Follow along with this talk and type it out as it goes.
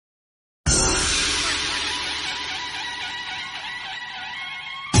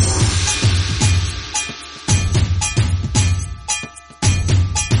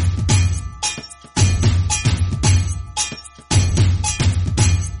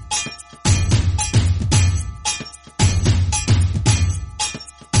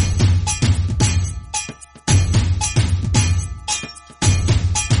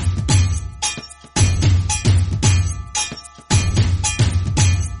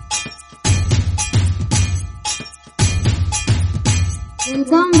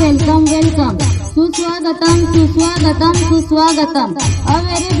Welcome, welcome, welcome. Suswagatam, suswagatam, suswagatam. A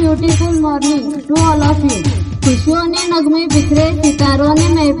very beautiful morning to all of you. खुशियों ने नगमे बिखरे सितारों ने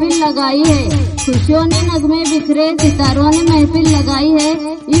महफिल लगाई है. खुशियों ने नगमे बिखरे सितारों ने महफिल लगाई है.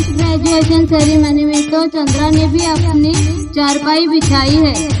 इस ग्रेजुएशन सेरेमनी में तो चंद्रा ने भी अपनी चारपाई बिछाई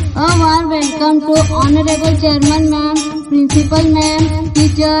है. A warm welcome to honorable chairman ma'am, principal ma'am,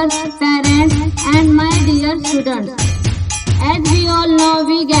 teachers, parents and my dear students. As we all know,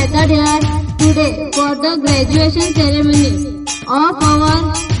 we gathered here today for the graduation ceremony of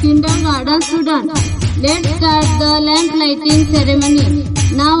our kindergarten students. Let's start the lamp lighting ceremony.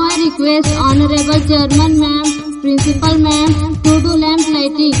 Now I request honorable chairman ma'am, principal ma'am to do lamp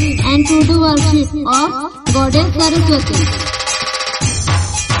lighting and to do worship of Goddess Saraswati.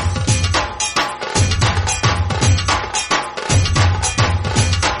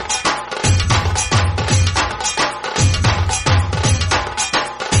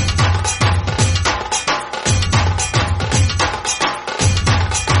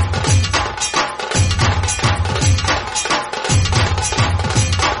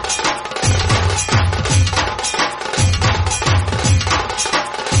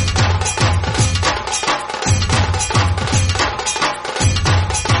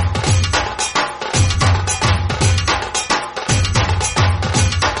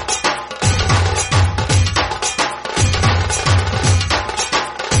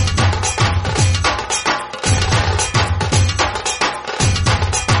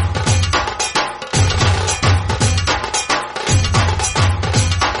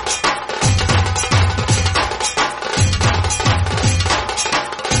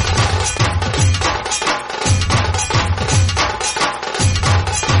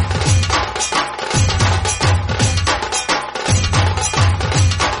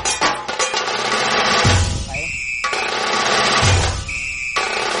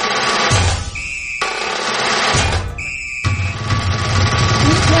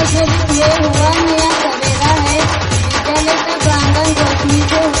 ये हुआ नया सवेरा है. विद्यालय का प्रांगण रोशनी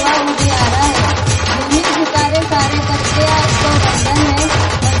से हुआ उजियारा है. भूमि सितारे सारे करते आज तो वंदन है.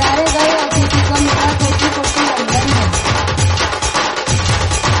 बतारे गए अतिथि को मेरा कोटि कोटि वंदन है.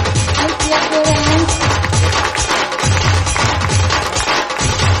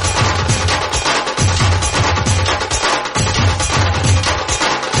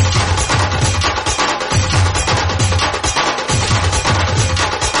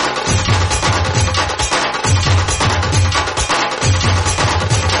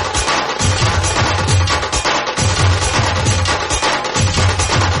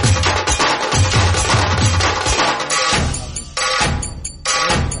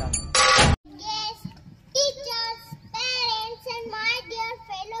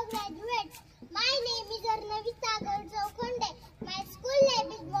 My school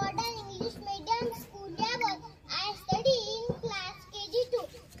name is Modern English Medium School, Yawal. I study in class KG2.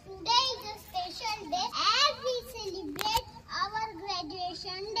 Today is a special day as we celebrate our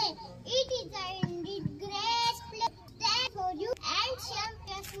graduation day. It is indeed great pleasure for you and some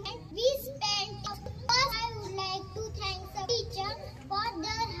classmates we spent. First, I would like to thank the teacher for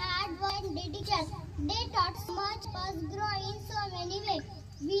their hard work and dedication. They taught so much us grow in so many ways.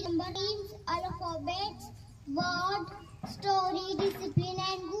 We remember names, alphabets, word, story, discipline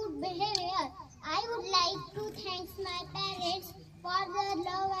and good behavior. I would like to thank my parents for their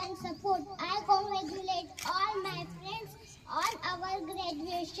love and support. I congratulate all my friends on our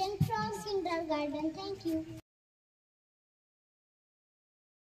graduation from kindergarten. Thank you.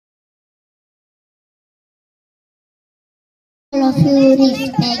 All of you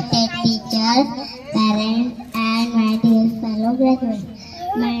respected teachers, parents and my dear fellow graduates.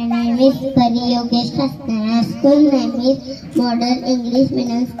 My name is Pari Yogesh Rastana. School name is Modern English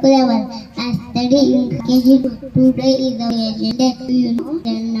Medium School, Yawal. I study in KG2. Today is the occasion that you know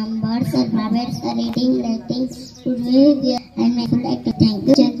the numbers, alphabets, reading, writing. Today we are and I would like to thank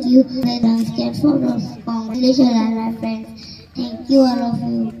you very much for those. Congratulations all my friends. Thank you all of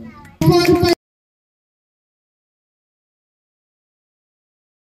you.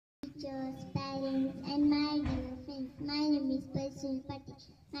 Teachers, parents and my dear friends. My name is Parshin Pati.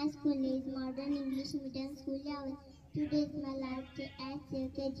 My school is Modern English Medium School, Yawal. Today is my last day as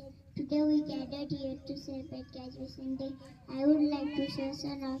KG. Today we gathered here to celebrate graduation day. I would like to share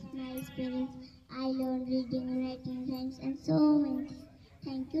some of my experience. I learned reading, writing, science and so many things.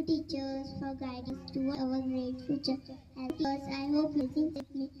 Thank you teachers for guiding us toward our great future. And teachers, I hope you think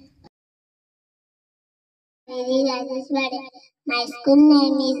with me. My school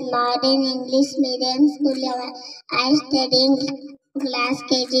name is Modern English Medium School, Yawal. I study in Class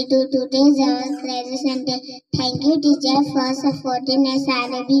KG2, today is our graduation day. Thank you, teacher, for supporting us.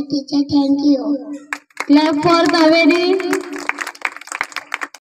 Arabic teacher, thank you. Clap for Kaveri.